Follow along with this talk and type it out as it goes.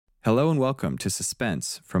Hello and welcome to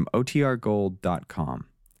Suspense from OTRGold.com.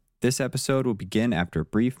 This episode will begin after a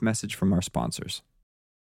brief message from our sponsors.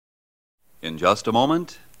 In just a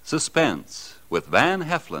moment, Suspense with Van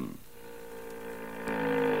Heflin.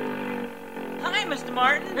 Hi, Mr.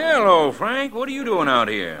 Martin. Hello, Frank. What are you doing out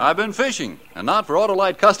here? I've been fishing, and not for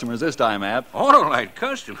Autolite customers this time, App. Autolite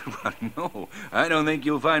customer? But no, I don't think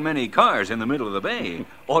you'll find many cars in the middle of the bay.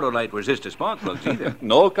 Autolite resist to spark plugs either.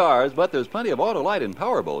 No cars, but there's plenty of Autolite in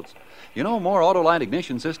powerboats. You know, more Autolite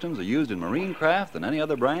ignition systems are used in marine craft than any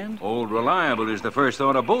other brand. Old Reliable is the first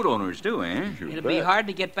thought of boat owners do, eh? It'd be hard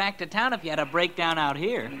to get back to town if you had a breakdown out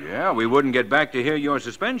here. Yeah, we wouldn't get back to hear your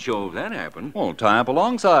Suspense show if that happened. Well, tie up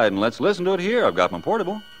alongside and let's listen to it here. I've got my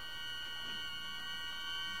portable.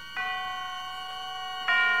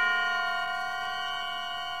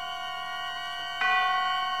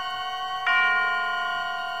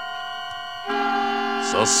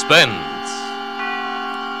 Suspense.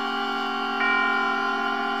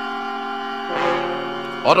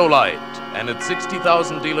 Autolite and its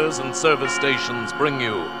 60,000 dealers and service stations bring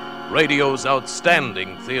you radio's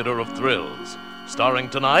outstanding theater of thrills. Starring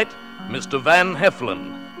tonight, Mr. Van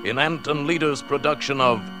Heflin in Anton Leader's production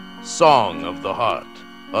of Song of the Heart,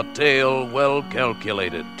 a tale well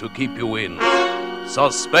calculated to keep you in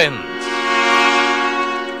suspense.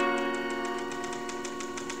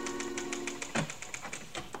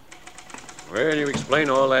 Well, you explain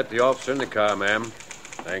all that to the officer in the car, ma'am.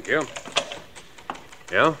 Thank you.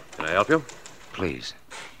 Yeah? Can I help you? Please.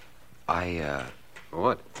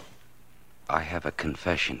 What? I have a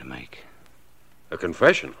confession to make. A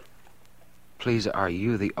confession? Please, are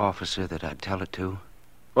you the officer that I'd tell it to?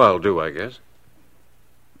 Well, do, I guess.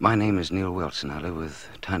 My name is Neil Wilson. I live with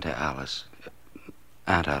Tante Alice.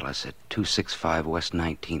 Aunt Alice at 265 West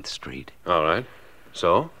 19th Street. All right.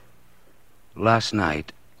 So? Last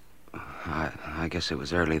night, I guess it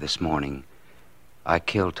was early this morning, I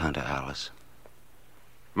killed Tante Alice.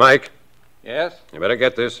 Mike, Yes? you better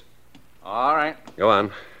get this. All right. Go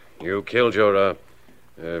on. You killed your,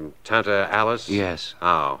 Tante Alice? Yes.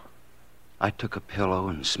 How? I took a pillow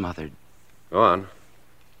and smothered. Go on.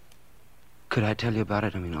 Could I tell you about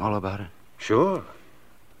it? I mean, all about it? Sure.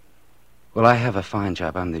 Well, I have a fine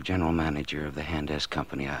job. I'm the general manager of the Handes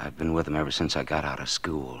Company. I've been with them ever since I got out of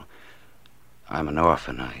school. I'm an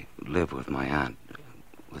orphan. I live with my aunt,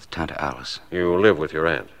 with Tante Alice. You live with your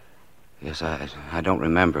aunt. Yes, I don't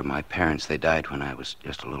remember my parents. They died when I was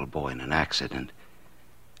just a little boy in an accident.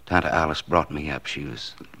 Tante Alice brought me up. She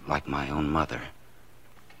was like my own mother.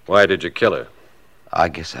 Why did you kill her? I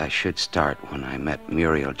guess I should start when I met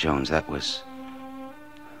Muriel Jones. That was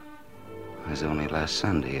only last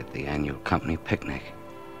Sunday at the annual company picnic.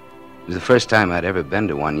 It was the first time I'd ever been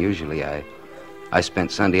to one. Usually I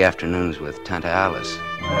spent Sunday afternoons with Tante Alice.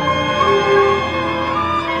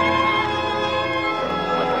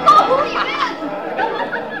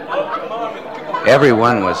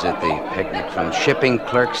 Everyone was at the picnic, from shipping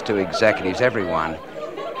clerks to executives, everyone.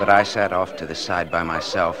 But I sat off to the side by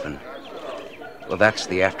myself, and, well, that's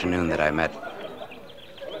the afternoon that I met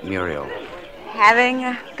Muriel. Having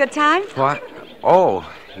a good time? What? Oh,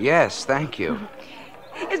 yes, thank you.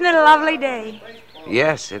 Isn't it a lovely day?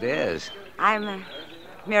 Yes, it is. I'm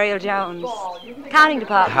Muriel Jones, accounting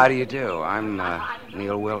department. How do you do? I'm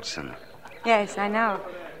Neil Wilson. Yes, I know.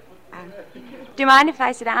 Do you mind if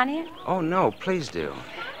I sit down here? Oh, no, please do.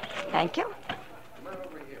 Thank you.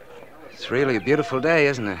 It's really a beautiful day,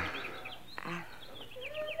 isn't it?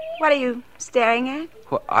 What are you staring at?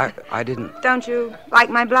 Well, I didn't... Don't you like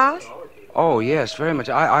my blouse? Oh, yes, very much.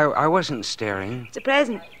 I wasn't staring. It's a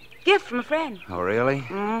present. Gift from a friend. Oh, really?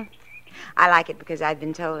 Mm-hmm. I like it because I've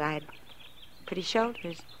been told I had pretty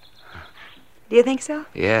shoulders. Do you think so?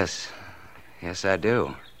 Yes. Yes, I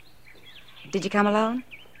do. Did you come alone?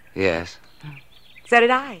 Yes. So did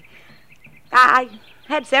I. I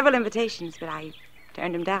had several invitations, but I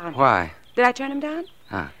turned them down. Why? Did I turn them down?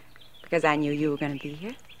 Huh. Because I knew you were going to be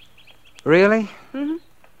here. Really?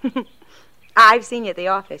 Mm-hmm. I've seen you at the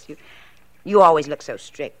office. You always look so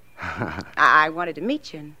strict. I wanted to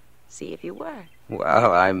meet you and see if you were.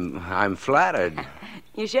 Well, I'm flattered.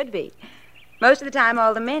 You should be. Most of the time,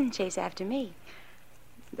 all the men chase after me.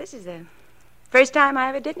 This is the first time I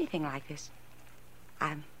ever did anything like this.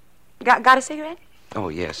 Got a cigarette? Oh,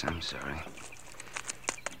 yes, I'm sorry.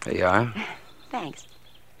 There you are. Thanks.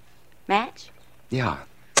 Match? Yeah.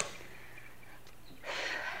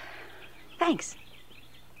 Thanks.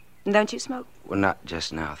 Don't you smoke? Well, not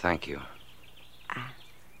just now, thank you.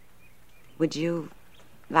 Would you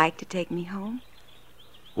like to take me home?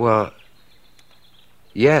 Well,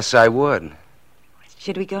 yes, I would.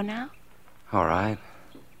 Should we go now? All right.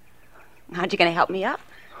 Aren't you going to help me up?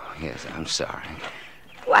 Yes, I'm sorry.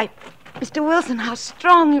 Why, Mr. Wilson, how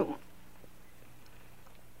strong you...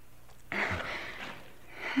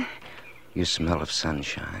 You smell of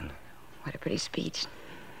sunshine. What a pretty speech.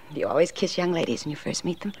 Do you always kiss young ladies when you first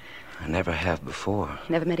meet them? I never have before.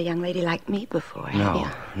 Never met a young lady like me before, have you?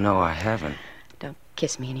 No, I haven't. Don't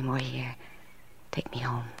kiss me anymore here. Take me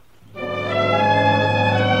home.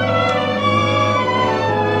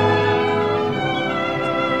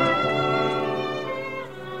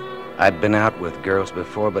 I'd been out with girls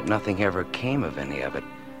before, but nothing ever came of any of it.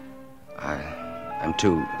 I'm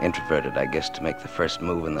too introverted, I guess, to make the first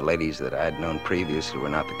move, and the ladies that I'd known previously were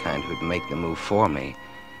not the kind who'd make the move for me.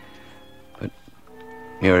 But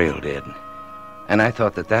Muriel did. And I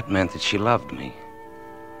thought that meant that she loved me.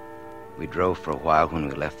 We drove for a while when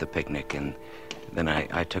we left the picnic, and then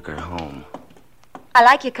I took her home. I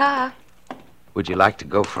like your car. Would you like to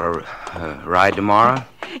go for a ride tomorrow?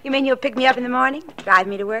 You mean you'll pick me up in the morning? Drive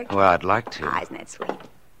me to work? Well, I'd like to. Ah, isn't that sweet?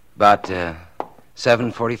 About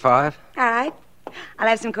 7:45? All right. I'll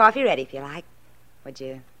have some coffee ready if you like. Would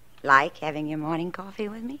you like having your morning coffee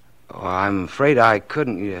with me? Oh, I'm afraid I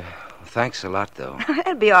couldn't. Thanks a lot, though.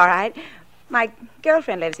 That'll be all right. My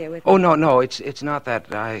girlfriend lives here with me. Oh, no, it's not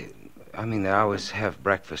that. I mean, I always have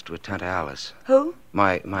breakfast with Tante Alice. Who?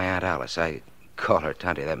 My Aunt Alice. I call her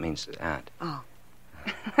Tante. That means aunt. Oh.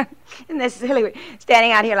 Isn't this silly? We're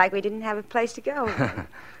standing out here like we didn't have a place to go. Why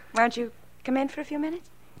don't you come in for a few minutes?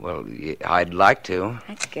 Well, I'd like to.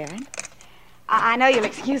 That's good. I know you'll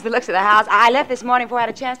excuse the looks of the house. I left this morning before I had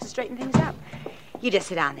a chance to straighten things up. You just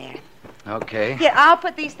sit down there. Okay. Here, I'll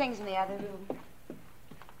put these things in the other room.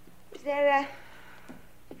 Is there,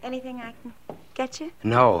 anything I can get you?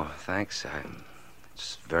 No, thanks.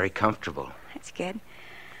 It's very comfortable. That's good.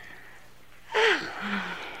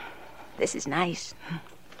 This is nice.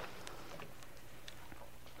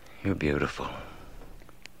 You're beautiful.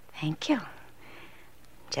 Thank you.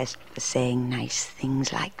 Just for saying nice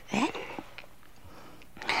things like that.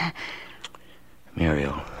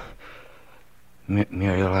 Muriel.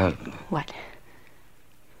 Muriel, What?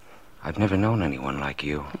 I've never known anyone like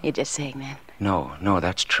you. You're just saying that. No,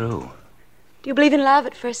 that's true. Do you believe in love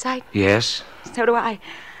at first sight? Yes? So do I.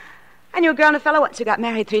 I knew a girl and a fellow once who got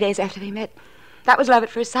married 3 days after they met. That was love at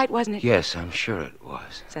first sight, wasn't it? Yes, I'm sure it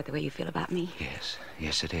was. Is that the way you feel about me?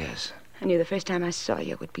 Yes, it is. I knew the first time I saw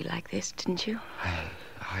you it would be like this, didn't you?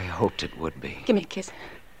 I hoped it would be. Give me a kiss.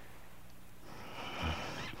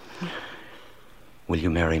 Will you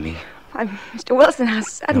marry me? I'm Mr. Wilson, how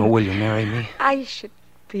sudden. No, will you marry me? I should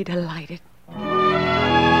be delighted.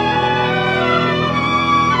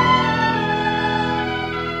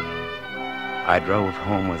 I drove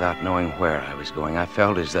home without knowing where I was going. I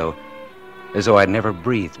felt as though I'd never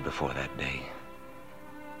breathed before that day.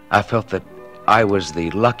 I felt that I was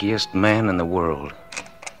the luckiest man in the world.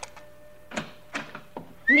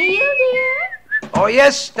 Neil, dear? Oh,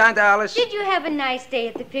 yes, Tante Alice. Did you have a nice day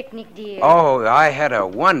at the picnic, dear? Oh, I had a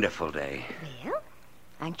wonderful day. Well,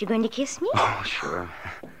 aren't you going to kiss me? Oh, sure.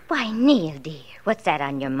 Why, Neil, dear, what's that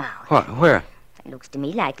on your mouth? What? Where? It looks to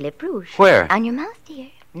me like lip rouge. Where? On your mouth, dear,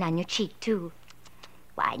 and on your cheek, too.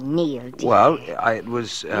 Why, Neil, dear. Well, it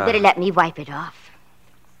was... You better let me wipe it off.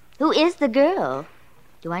 Who is the girl?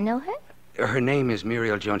 Do I know her? Her name is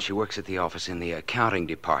Muriel Jones. She works at the office in the accounting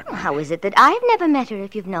department. How is it that I've never met her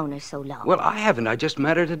if you've known her so long? Well, I haven't. I just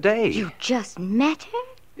met her today. You just met her?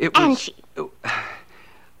 It was... And she...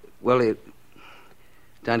 Well,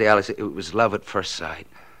 Tante Alice, it was love at first sight.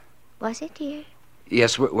 Was it, dear?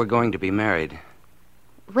 Yes, we're going to be married.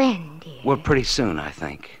 When, dear? Well, pretty soon, I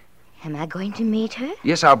think. Am I going to meet her?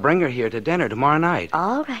 Yes, I'll bring her here to dinner tomorrow night.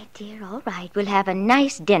 All right, dear, all right. We'll have a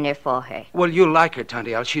nice dinner for her. Well, you'll like her,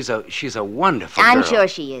 Tante Alice. She's a wonderful I'm girl. sure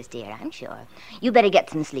she is, dear, I'm sure. You better get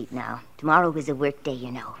some sleep now. Tomorrow is a work day, you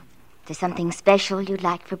know. Is there something special you'd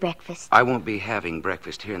like for breakfast? I won't be having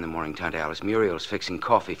breakfast here in the morning, Tante Alice. Muriel's fixing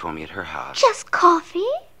coffee for me at her house. Just coffee?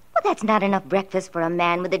 Well, that's not enough breakfast for a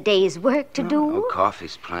man with a day's work to do. Oh,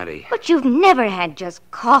 coffee's plenty. But you've never had just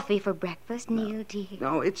coffee for breakfast, Neil, dear.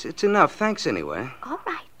 No, it's enough. Thanks anyway. All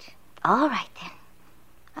right then.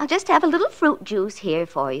 I'll just have a little fruit juice here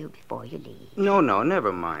for you before you leave. No,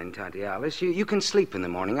 never mind, Tante Alice. You can sleep in the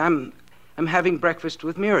morning. I'm having breakfast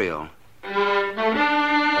with Muriel.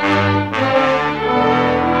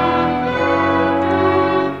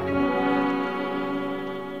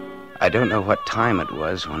 I don't know what time it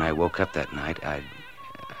was when I woke up that night.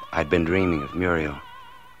 I'd been dreaming of Muriel.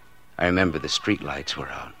 I remember the street lights were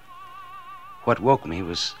out. What woke me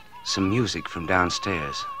was some music from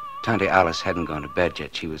downstairs. Tante Alice hadn't gone to bed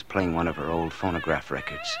yet. She was playing one of her old phonograph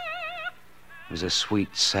records. It was a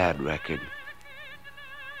sweet, sad record.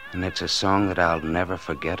 And it's a song that I'll never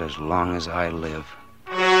forget as long as I live.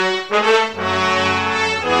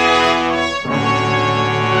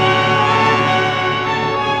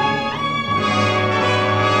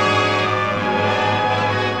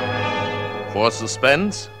 For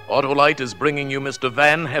suspense, Autolite is bringing you Mr.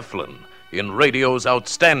 Van Heflin in radio's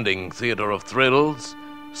outstanding theater of thrills,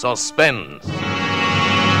 Suspense.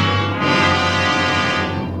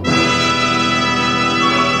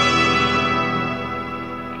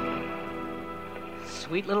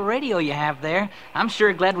 Sweet little radio you have there. I'm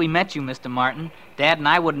sure glad we met you, Mr. Martin. Dad and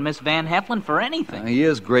I wouldn't miss Van Heflin for anything. He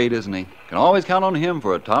is great, isn't he? Can always count on him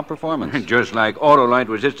for a top performance. Just like Autolite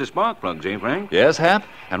resistor spark plugs, eh, Frank? Yes, Hap.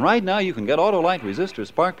 And right now you can get Autolite resistor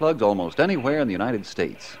spark plugs almost anywhere in the United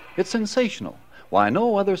States. It's sensational. Why,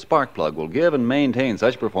 no other spark plug will give and maintain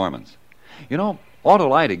such performance. You know,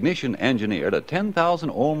 Autolite Ignition engineered a 10,000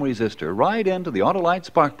 ohm resistor right into the Autolite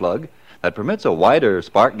spark plug that permits a wider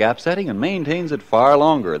spark gap setting and maintains it far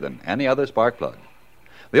longer than any other spark plug.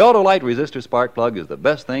 The Autolite resistor spark plug is the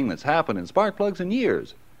best thing that's happened in spark plugs in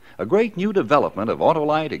years. A great new development of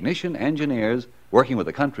Autolite Ignition engineers working with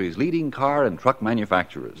the country's leading car and truck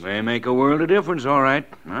manufacturers. They make a world of difference, all right.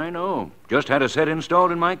 I know. Just had a set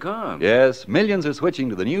installed in my car. Yes, millions are switching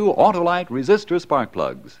to the new Autolite resistor spark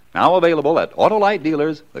plugs, now available at Autolite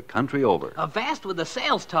dealers the country over. Avast with the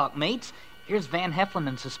sales talk, mates. Here's Van Heflin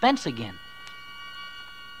in suspense again.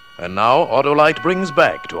 And now Autolite brings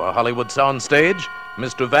back to our Hollywood soundstage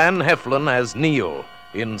Mr. Van Heflin as Neil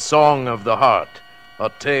in Song of the Heart, a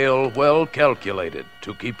tale well calculated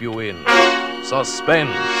to keep you in suspense.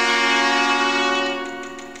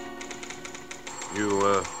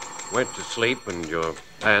 You went to sleep and your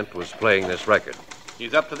aunt was playing this record.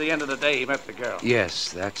 He's up to the end of the day he met the girl.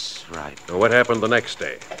 Yes, that's right. Now, what happened the next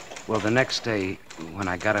day? Well, the next day, when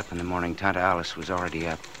I got up in the morning, Tante Alice was already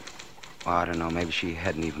up. Oh, I don't know, maybe she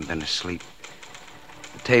hadn't even been asleep.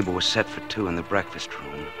 The table was set for two in the breakfast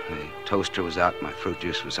room. The toaster was out, my fruit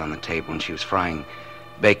juice was on the table, and she was frying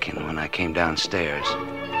bacon when I came downstairs.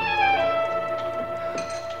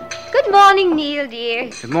 Good morning, Neil, dear.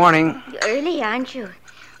 Good morning. You're early, aren't you?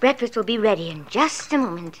 Breakfast will be ready in just a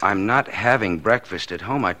moment. I'm not having breakfast at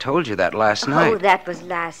home. I told you that last night. Oh, that was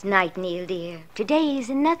last night, Neil, dear. Today is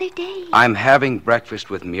another day. I'm having breakfast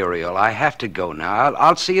with Muriel. I have to go now.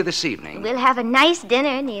 I'll see you this evening. We'll have a nice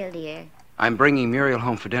dinner, Neil, dear. I'm bringing Muriel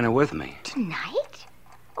home for dinner with me. Tonight?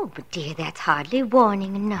 Oh, but dear, that's hardly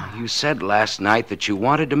warning enough. You said last night that you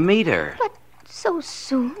wanted to meet her. But so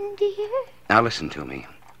soon, dear? Now listen to me.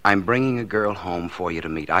 I'm bringing a girl home for you to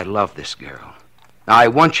meet. I love this girl. Now, I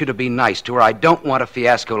want you to be nice to her. I don't want a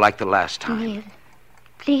fiasco like the last time. Neil,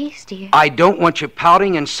 please, dear. I don't want you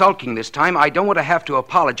pouting and sulking this time. I don't want to have to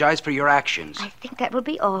apologize for your actions. I think that will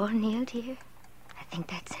be all, Neil, dear. I think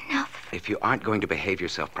that's enough. If you aren't going to behave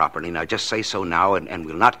yourself properly, now just say so now and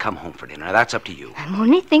we'll not come home for dinner. Now, that's up to you. I'm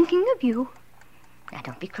only thinking of you. Now,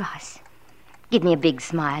 don't be cross. Give me a big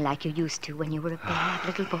smile like you used to when you were a bad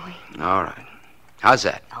little boy. All right. How's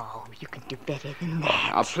that? Oh, you can do better than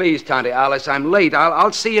that. Now, please, Tante Alice, I'm late.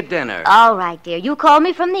 I'll see you at dinner. All right, dear. You call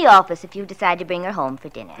me from the office if you decide to bring her home for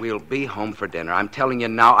dinner. We'll be home for dinner. I'm telling you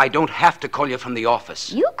now, I don't have to call you from the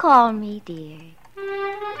office. You call me, dear.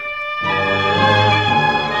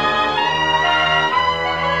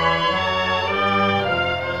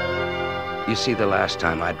 You see, the last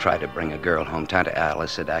time I'd tried to bring a girl home, Tante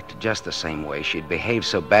Alice had acted just the same way. She'd behaved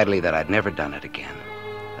so badly that I'd never done it again.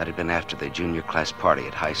 That had been after the junior class party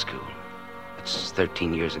at high school. It's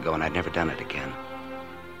 13 years ago, and I'd never done it again.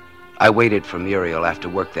 I waited for Muriel after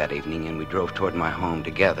work that evening, and we drove toward my home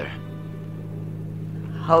together.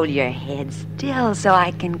 Hold your head still so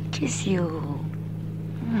I can kiss you.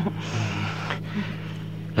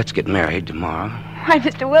 Let's get married tomorrow. Why,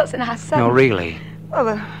 Mr. Wilson, how sudden. No, really.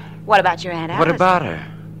 Well, what about your Aunt Alice? What about her?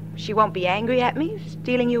 She won't be angry at me,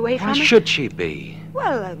 stealing you away from Why her? should she be?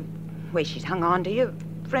 Well, the way she's hung on to you.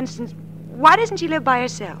 For instance, why doesn't she live by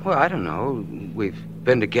herself? Well, I don't know. We've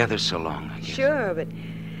been together so long, I guess. Sure, but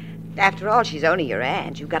after all, she's only your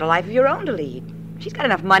aunt. You've got a life of your own to lead. She's got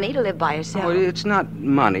enough money to live by herself. Oh, it's not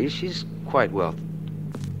money. She's quite wealthy.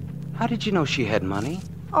 How did you know she had money?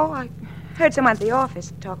 Oh, I heard someone at the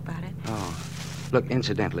office talk about it. Oh. Look,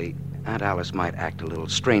 incidentally, Aunt Alice might act a little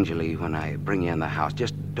strangely when I bring you in the house.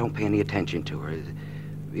 Just don't pay any attention to her.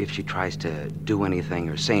 If she tries to do anything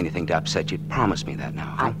or say anything to upset you, promise me that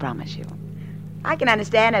now. Huh? I promise you. I can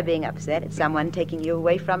understand her being upset at someone taking you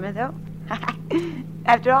away from her, though.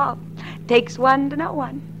 After all, takes one to know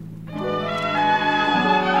one.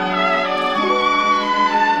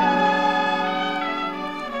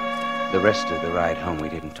 The rest of the ride home, we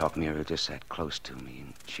didn't talk. Muriel just sat close to me,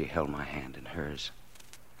 and she held my hand in hers.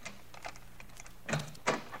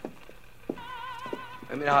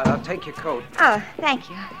 I'll take your coat. Oh, thank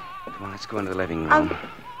you. Come on, let's go into the living room.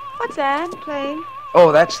 What's that playing?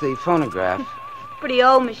 Oh, that's the phonograph. Pretty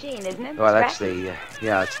old machine, isn't it? Well, that's Scratchy?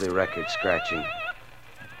 it's the record scratching.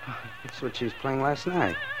 That's what she was playing last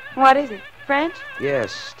night. What is it? French?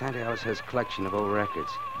 Yes, Tante Alice has a collection of old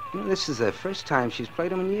records. This is the first time she's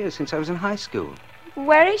played them in years, since I was in high school.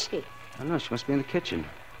 Where is she? I don't know, she must be in the kitchen.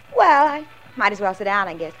 Well, I might as well sit down,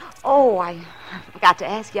 I guess. Oh, I forgot to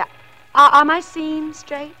ask you. Are my seams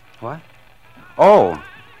straight? What? Oh,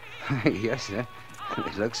 yes, they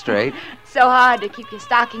look straight. So hard to keep your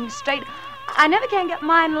stockings straight. I never can get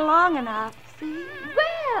mine long enough, see?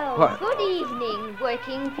 Well, What? good evening,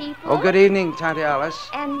 working people. Oh, good evening, Tante Alice.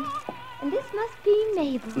 And this must be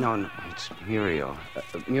Mabel. No, it's Muriel.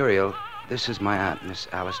 Muriel, this is my aunt, Miss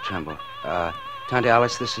Alice Tremble. Tante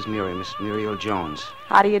Alice, this is Miss Muriel Jones.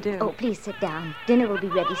 How do you do? Oh, please sit down. Dinner will be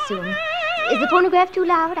ready soon. Is the phonograph too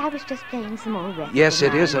loud? I was just playing some old records. Yes,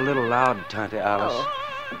 it is a little loud, Tante Alice.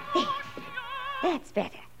 Oh, that's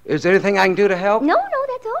better. Is there anything I can do to help? No,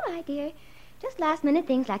 that's all right, dear. Just last-minute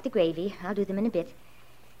things like the gravy. I'll do them in a bit.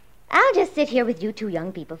 I'll just sit here with you two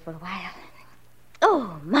young people for a while.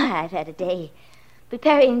 Oh, my, I've had a day.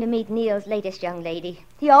 Preparing to meet Neil's latest young lady.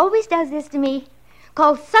 He always does this to me.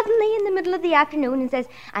 Calls suddenly in the middle of the afternoon and says,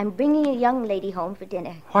 I'm bringing a young lady home for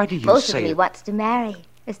dinner. Why do you Most say of he it? wants to marry,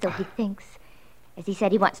 as though he thinks. As he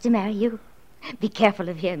said he wants to marry you. Be careful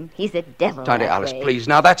of him. He's a devil. Tante that Alice, way. please.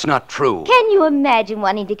 Now, that's not true. Can you imagine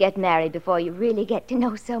wanting to get married before you really get to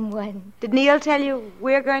know someone? Did Neil tell you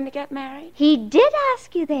we're going to get married? He did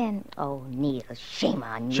ask you then. Oh, Neil, shame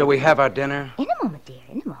on you. Shall we have our dinner? In a moment, dear,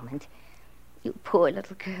 in a moment. You poor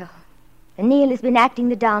little girl. And Neil has been acting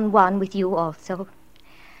the Don Juan with you also.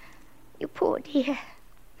 You poor dear.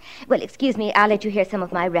 Well, excuse me, I'll let you hear some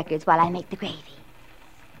of my records while I make the gravy.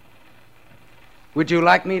 Would you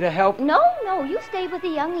like me to help? No, you stay with the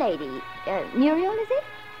young lady. Muriel, is it?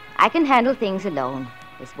 I can handle things alone,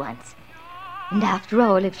 this once. And after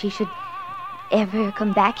all, if she should ever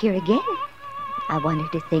come back here again, I want her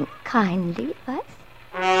to think kindly of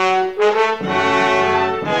us.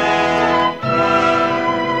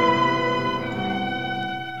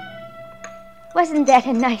 Wasn't that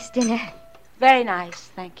a nice dinner? Very nice,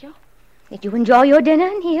 thank you. Did you enjoy your dinner,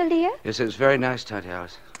 Neil, dear? Yes, it was very nice, Tante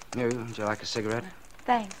Alice. Muriel, would you like a cigarette?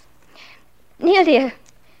 Thanks. Neil, dear,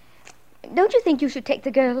 don't you think you should take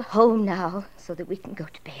the girl home now so that we can go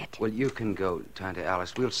to bed? Well, you can go, Tante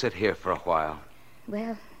Alice. We'll sit here for a while.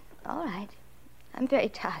 Well, all right. I'm very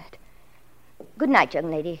tired. Good night,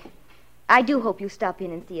 young lady. I do hope you stop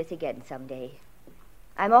in and see us again someday.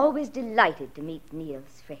 I'm always delighted to meet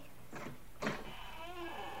Neil's friends.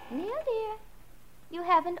 Neil, dear, you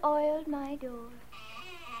haven't oiled my door.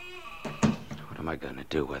 What am I going to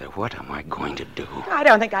do with her? What am I going to do? I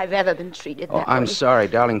don't think I've ever been treated that way. I'm sorry,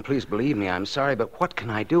 darling. Please believe me. I'm sorry, but what can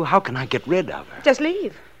I do? How can I get rid of her? Just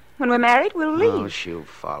leave. When we're married, we'll leave. Oh, she'll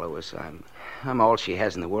follow us. I'm all she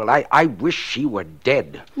has in the world. I wish she were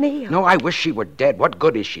dead. Neil. No, I wish she were dead. What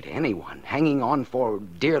good is she to anyone? Hanging on for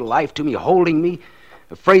dear life to me, holding me,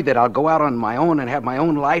 afraid that I'll go out on my own and have my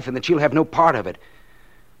own life and that she'll have no part of it.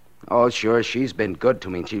 Oh, sure, she's been good to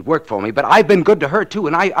me and she's worked for me, but I've been good to her, too,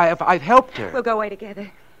 and I've helped her. We'll go away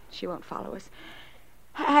together. She won't follow us.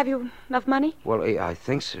 Have you enough money? Well, I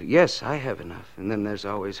think so. Yes, I have enough. And then there's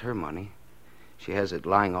always her money. She has it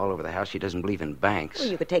lying all over the house. She doesn't believe in banks. Well,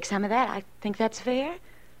 you could take some of that. I think that's fair.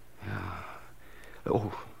 Yeah.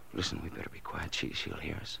 Oh, listen, we better be quiet. She'll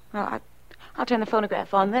hear us. Well, I'll turn the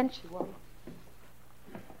phonograph on, then she won't.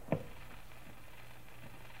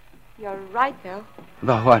 You're right, though.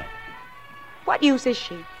 About what? What use is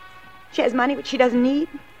she? She has money which she doesn't need.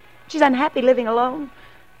 She's unhappy living alone.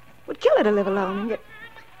 Would kill her to live alone, and yet...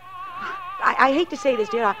 I hate to say this,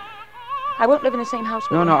 dear. I won't live in the same house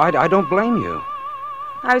with her. No, I don't blame you.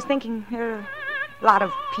 I was thinking there are a lot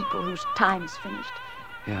of people whose time's finished.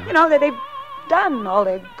 Yeah. You know, that they've done all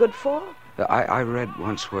they're good for. I read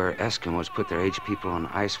once where Eskimos put their aged people on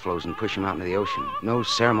ice floes and push them out into the ocean. No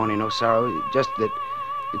ceremony, no sorrow, just that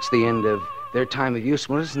it's the end of their time of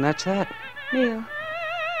usefulness, and that's that. Neil.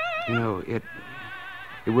 You know, it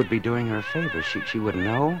would be doing her a favor. She wouldn't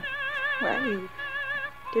know. Well, you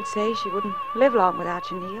did say she wouldn't live long without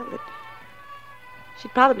you, Neil. That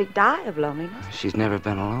she'd probably die of loneliness. She's never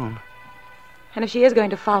been alone. And if she is going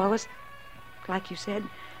to follow us, like you said,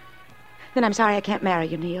 then I'm sorry I can't marry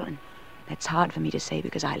you, Neil. And that's hard for me to say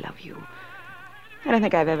because I love you. I don't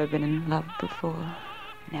think I've ever been in love before.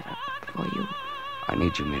 Never before you. I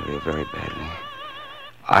need you, Muriel, very badly.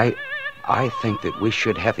 I think that we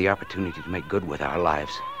should have the opportunity to make good with our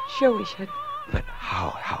lives. Sure we should. But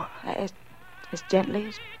how? As gently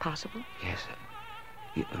as possible. Yes.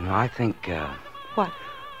 I think, What?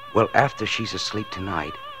 well, after she's asleep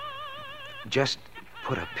tonight, just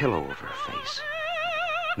put a pillow over her face.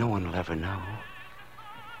 No one will ever know.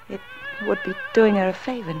 It would be doing her a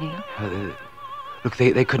favor, Neil. Look,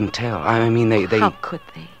 they couldn't tell. I mean, they... How could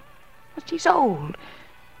they? Well, she's old.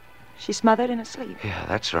 She's smothered in her sleep. Yeah,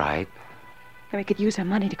 that's right. And we could use her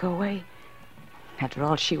money to go away. After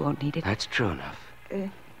all, she won't need it. That's true enough.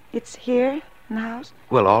 It's here in the house?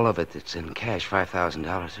 Well, all of it's in cash,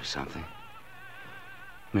 $5,000 or something.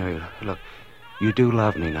 Muriel, look, you do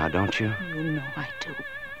love me now, don't you? You know I do.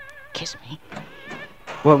 Kiss me.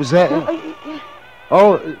 What was that?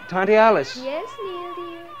 Oh, Tante Alice. Yes, Neil,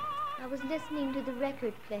 dear. I was listening to the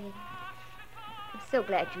record playing. I'm so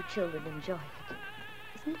glad you children enjoy it.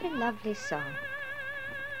 Isn't it a lovely song?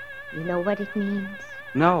 You know what it means?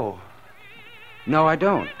 No. No, I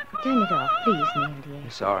don't. Turn it off, please, Neil, dear.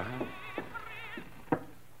 It's all right.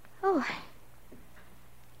 Oh,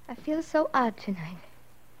 I feel so odd tonight.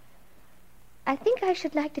 I think I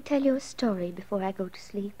should like to tell you a story before I go to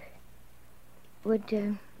sleep. Would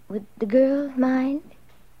the girl mind?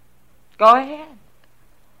 Go ahead.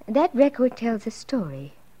 That record tells a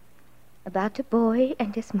story about a boy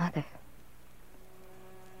and his mother.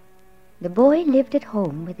 The boy lived at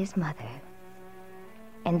home with his mother,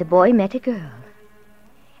 and the boy met a girl,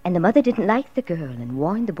 and the mother didn't like the girl and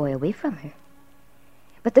warned the boy away from her.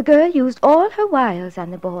 But the girl used all her wiles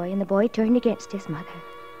on the boy, and the boy turned against his mother.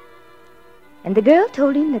 And the girl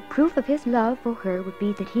told him that proof of his love for her would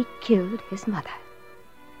be that he killed his mother.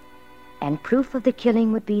 And proof of the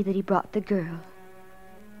killing would be that he brought the girl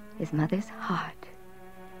his mother's heart.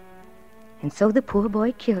 And so the poor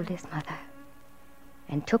boy killed his mother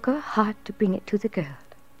and took her heart to bring it to the girl.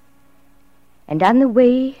 And on the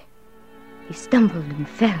way, he stumbled and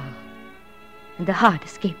fell, and the heart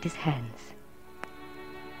escaped his hands.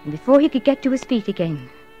 And before he could get to his feet again,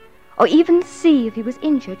 or even see if he was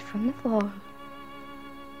injured from the fall,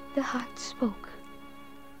 the heart spoke,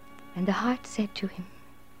 and the heart said to him,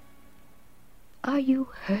 "Are you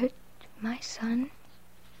hurt, my son?"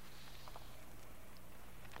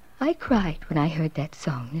 I cried when I heard that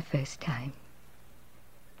song the first time.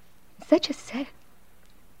 Such a sad...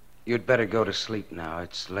 You'd better go to sleep now.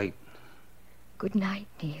 It's late. Good night,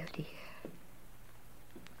 Neil, dear.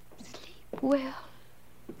 Sleep well.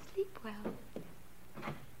 Sleep well.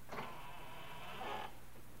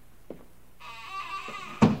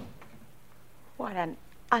 What an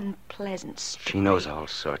unpleasant story. She knows all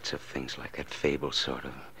sorts of things like that fable, sort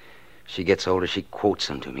of. She gets older, she quotes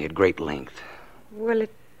them to me at great length. Will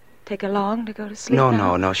it take her long to go to sleep No,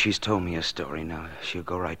 now? no. She's told me a story now. She'll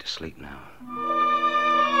go right to sleep now.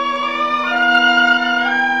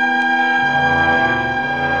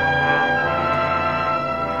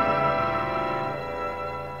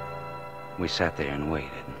 We sat there and waited,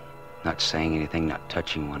 not saying anything, not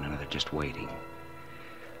touching one another, just waiting.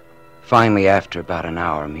 Finally, after about an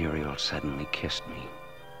hour, Muriel suddenly kissed me.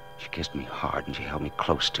 She kissed me hard, and she held me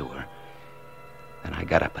close to her. Then I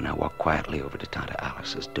got up and I walked quietly over to Tante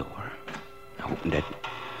Alice's door. I opened it,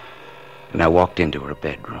 and I walked into her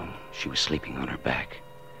bedroom. She was sleeping on her back.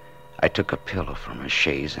 I took a pillow from her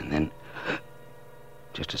chaise, and then,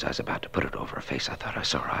 just as I was about to put it over her face, I thought I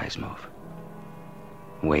saw her eyes move.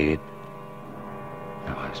 Waited.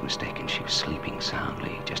 No, I was mistaken. She was sleeping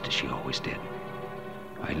soundly, just as she always did.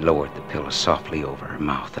 I lowered the pillow softly over her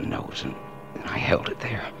mouth and nose, and I held it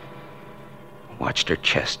there. Watched her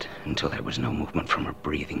chest until there was no movement from her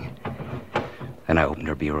breathing. Then I opened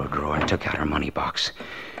her bureau drawer and took out her money box.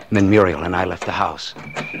 And then Muriel and I left the house.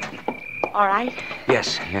 All right.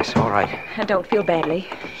 Yes, all right. And don't feel badly.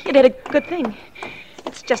 You did a good thing.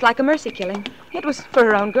 It's just like a mercy killing. It was for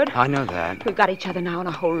her own good. I know that. We've got each other now and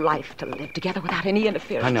a whole life to live together without any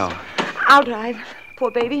interference. I know. I'll drive.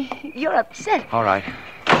 Poor baby. You're upset. All right.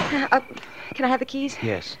 Can I have the keys?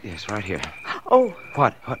 Yes, right here. Oh.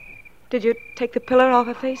 What? Did you take the pillow off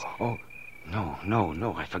her face? Oh,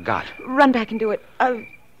 no, I forgot. Run back and do it.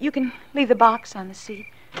 You can leave the box on the seat.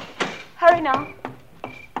 Hurry now.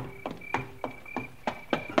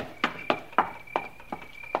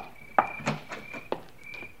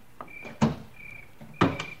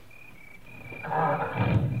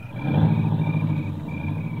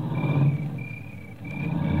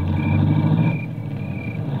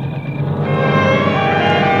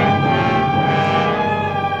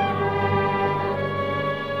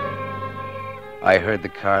 I heard the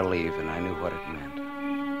car leave, and I knew what it meant.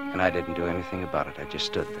 And I didn't do anything about it. I just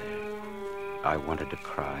stood there. I wanted to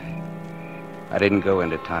cry. I didn't go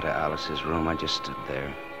into Tante Alice's room. I just stood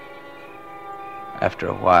there. After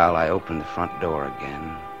a while, I opened the front door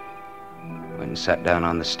again, Went and sat down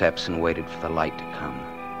on the steps and waited for the light to come.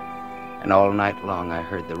 And all night long I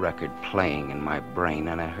heard the record playing in my brain,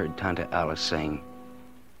 and I heard Tante Alice saying,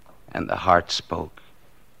 "And the heart spoke,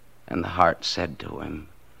 and the heart said to him,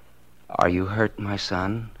 'Are you hurt, my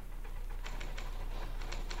son?'"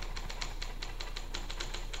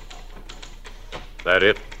 That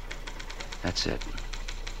it? That's it.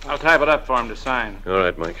 I'll type it up for him to sign. All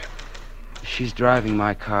right, Mike. She's driving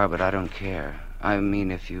my car, but I don't care. I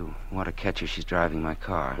mean, if you want to catch her, she's driving my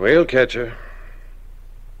car. We'll catch her.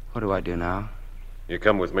 What do I do now? You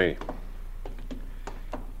come with me.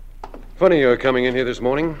 Funny you're coming in here this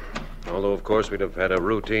morning. Although, of course, we'd have had a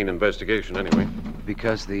routine investigation anyway.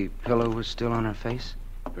 Because the pillow was still on her face?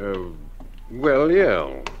 Well,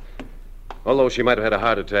 yeah. Although she might have had a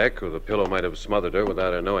heart attack, or the pillow might have smothered her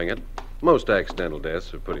without her knowing it. Most accidental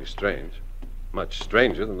deaths are pretty strange. Much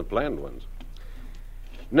stranger than the planned ones.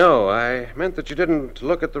 No, I meant that you didn't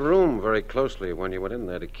look at the room very closely when you went in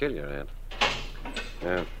there to kill your aunt.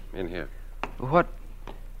 Yeah, in here. What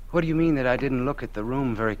do you mean that I didn't look at the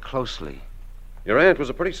room very closely? Your aunt was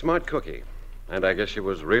a pretty smart cookie, and I guess she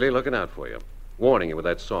was really looking out for you, warning you with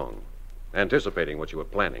that song, anticipating what you were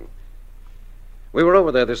planning. We were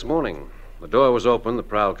over there this morning. The door was open, the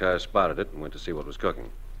prowl car spotted it, and went to see what was cooking.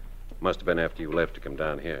 Must have been after you left to come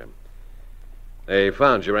down here. They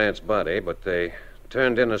found your aunt's body, but they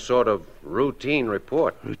turned in a sort of routine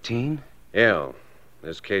report. Routine? Yeah.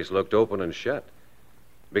 This case looked open and shut.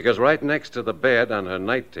 Because right next to the bed on her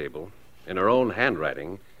night table, in her own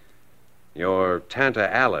handwriting, your Tante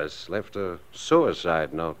Alice left a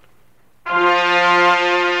suicide note.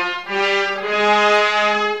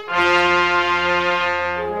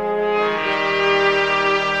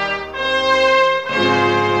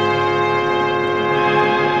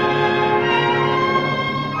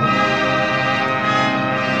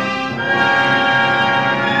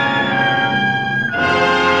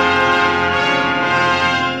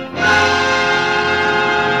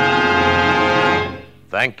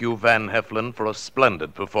 Thank you, Van Heflin, for a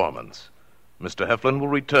splendid performance. Mr. Heflin will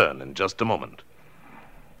return in just a moment.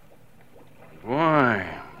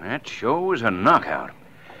 Why, that show was a knockout.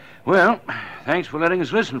 Well, thanks for letting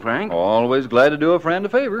us listen, Frank. Always glad to do a friend a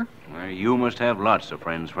favor. Well, you must have lots of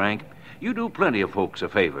friends, Frank. You do plenty of folks a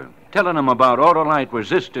favor, telling them about Autolite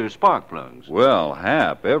resistor spark plugs. Well,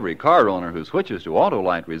 Hap, every car owner who switches to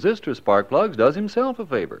Autolite resistor spark plugs does himself a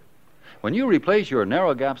favor. When you replace your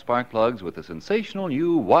narrow-gap spark plugs with the sensational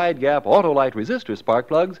new wide-gap Autolite resistor spark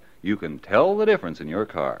plugs, you can tell the difference in your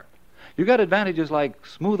car. You got advantages like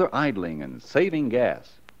smoother idling and saving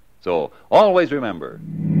gas. So always remember,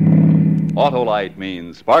 Autolite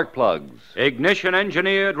means spark plugs.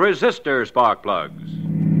 Ignition-engineered resistor spark plugs.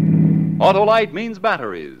 Autolite means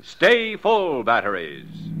batteries. Stay full batteries.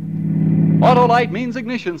 Autolite means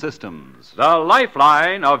ignition systems. The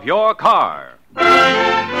lifeline of your car.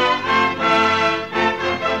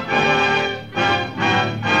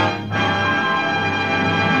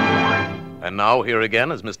 And now here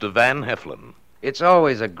again is Mr. Van Heflin. It's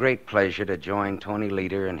always a great pleasure to join Tony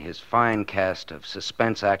Leader and his fine cast of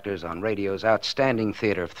suspense actors on radio's outstanding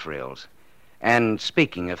theater of thrills. And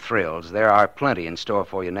speaking of thrills, there are plenty in store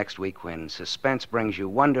for you next week when suspense brings you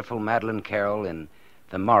wonderful Madeleine Carroll in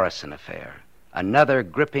The Morrison Affair. Another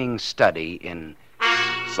gripping study in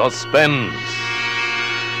Suspense.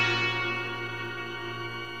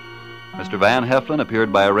 Mr. Van Heflin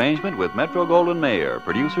appeared by arrangement with Metro-Goldwyn-Mayer,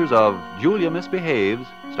 producers of Julia Misbehaves,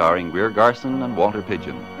 starring Greer Garson and Walter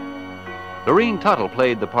Pidgeon. Lorene Tuttle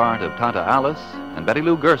played the part of Tante Alice, and Betty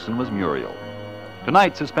Lou Gerson was Muriel.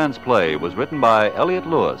 Tonight's suspense play was written by Elliott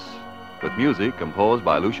Lewis, with music composed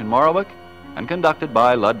by Lucien Moraweck and conducted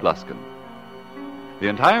by Lud Gluskin. The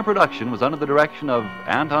entire production was under the direction of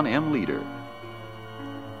Anton M. Leader.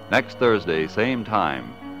 Next Thursday, same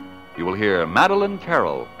time, you will hear Madeleine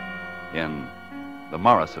Carroll in The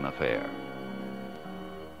Morrison Affair.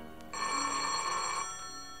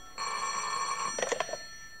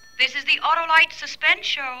 This is the Autolite Suspense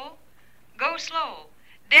Show. Go slow.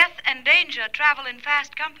 Death and danger travel in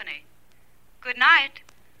fast company. Good night.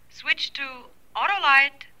 Switch to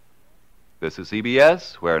Autolite. This is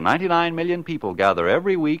CBS, where 99 million people gather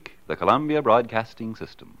every week, the Columbia Broadcasting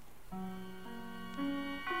System.